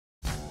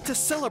To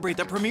celebrate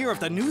the premiere of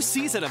the new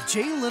season of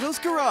Jay Leno's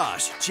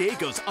Garage, Jay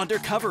goes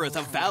undercover as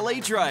a valet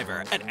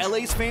driver at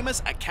LA's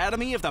famous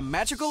Academy of the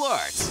Magical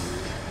Arts.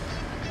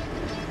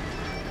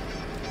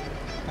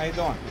 How you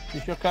doing?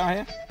 Is your car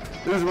here?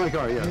 This is my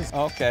car, yes.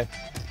 Okay.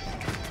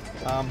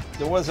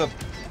 There was a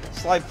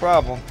slight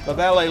problem. The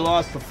valet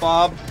lost the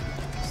fob,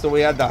 so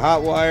we had to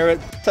hot wire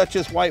it. Touch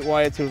this white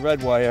wire to the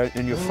red wire,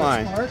 and you're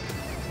fine. Spark?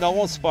 No, it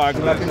won't spark.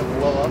 It's not going to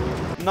blow up?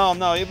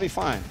 No, you'll be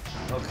fine.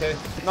 Okay.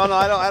 No,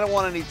 I don't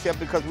want any tip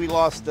because we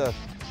lost it.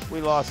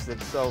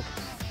 So.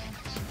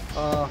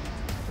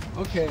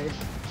 Okay.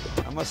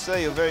 I must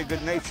say, you're very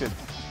good-natured.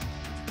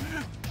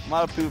 A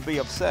lot of people would be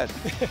upset.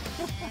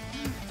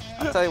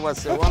 I'll tell you what,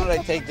 sir. Why don't I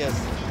take this?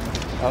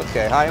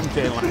 Okay. Hi, I'm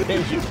Jay Leno.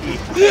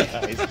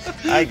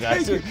 Hi,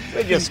 guys.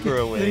 We're just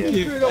screwing with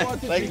you.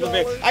 Thank you.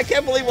 I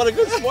can't believe what a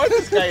good sport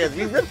this guy is.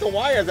 He ripped the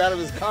wires out of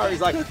his car. He's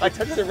like, I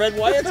touched the red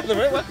wire to the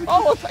red wire.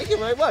 Oh, well, thank you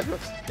very much. You're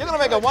going to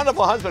make a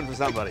wonderful husband for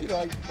somebody. You know,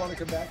 I want to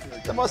come back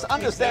here. The most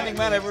understanding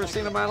man I've ever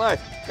seen in my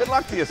life. Good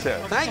luck to you, sir.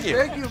 Thank you.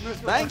 Thank you, Mr.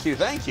 Thank you,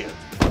 thank you.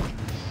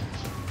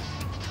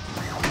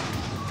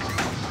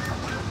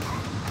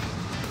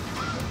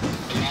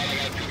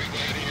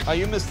 Are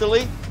you Mr.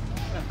 Lee?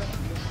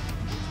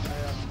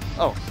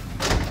 Oh,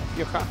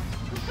 your car.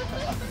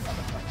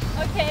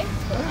 Okay,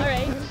 all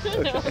right.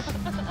 Okay.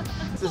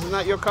 This is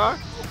not your car?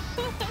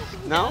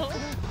 No?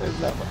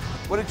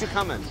 What did you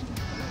come in?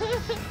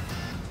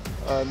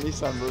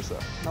 Nissan Versa.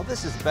 No,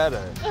 this is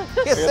better.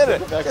 Here, sit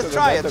it. Just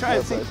try it. Try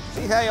it.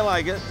 See how you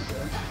like it.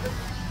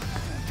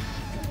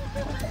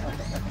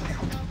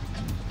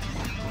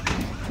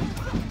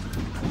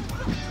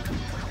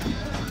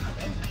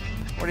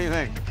 What do you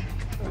think?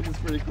 It's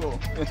pretty cool.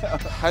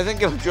 I think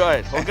you'll enjoy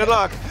it. Well, good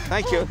luck.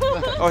 Thank you.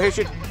 Oh, here's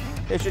your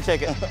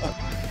ticket.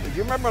 Do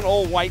you remember an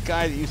old white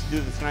guy that used to do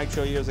the Tonight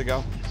Show years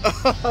ago?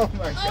 Oh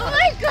my God. Oh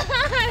my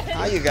God!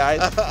 How you guys?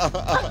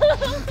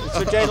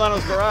 It's Jay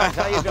Leno's Garage.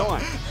 How you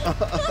doing?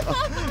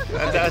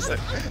 Fantastic.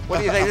 What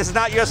do you think? This is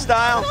not your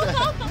style?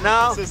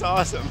 No? This is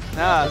awesome.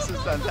 No. This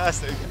is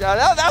fantastic.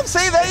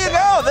 See, there you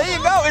go. There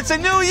you go. It's a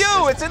new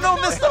you. It's a new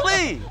Mr.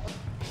 Lee.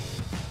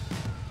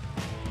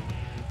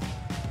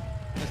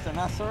 Mr.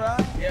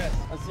 Nassaran? Yes.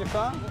 That's your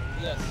car?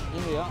 Yes.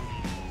 Here we are.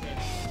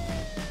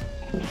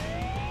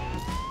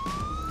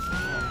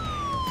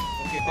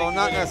 Okay, Oh,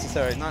 not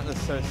necessary. Not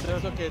necessary, sir.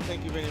 It's okay.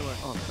 Thank you very much.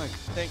 Oh, thanks.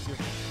 Thank you.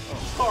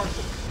 This car,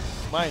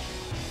 Mine.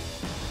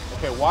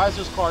 okay, why is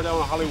this car down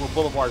on Hollywood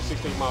Boulevard at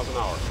 16 miles an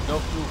hour? No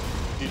clue.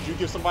 Did you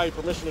give somebody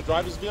permission to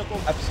drive this vehicle?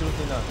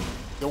 Absolutely not.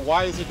 Then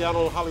why is it down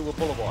on Hollywood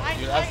Boulevard?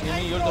 You're asking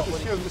me. You're the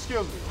one.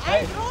 Excuse me.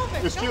 I drove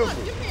it. Excuse Come on,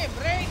 me. give me a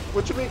break.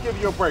 What you mean give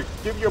you a break?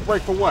 Give you a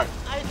break for what?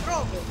 I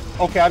drove it.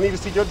 Okay, I need to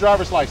see your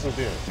driver's license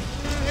then.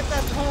 It's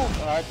at home.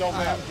 All right, don't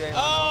matter.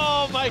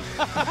 Oh my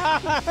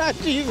God!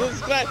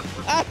 Jesus Christ!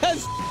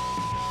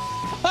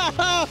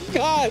 Oh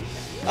God!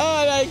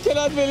 Oh, I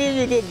cannot believe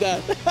you did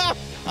that.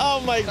 Oh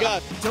my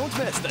God! Don't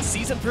miss the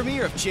season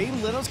premiere of Jay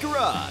Leno's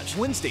Garage,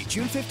 Wednesday,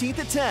 June 15th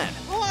at 10.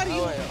 Who are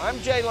you? I'm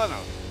Jay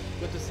Leno.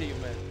 Good to see you,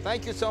 man.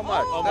 Thank you so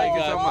much. Oh my Thank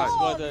you God! so much.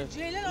 Brother.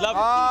 Jay Leno. Love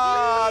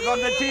From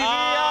the TV,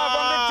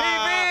 from the TV.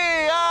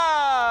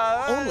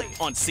 Only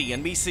on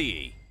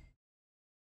CNBC.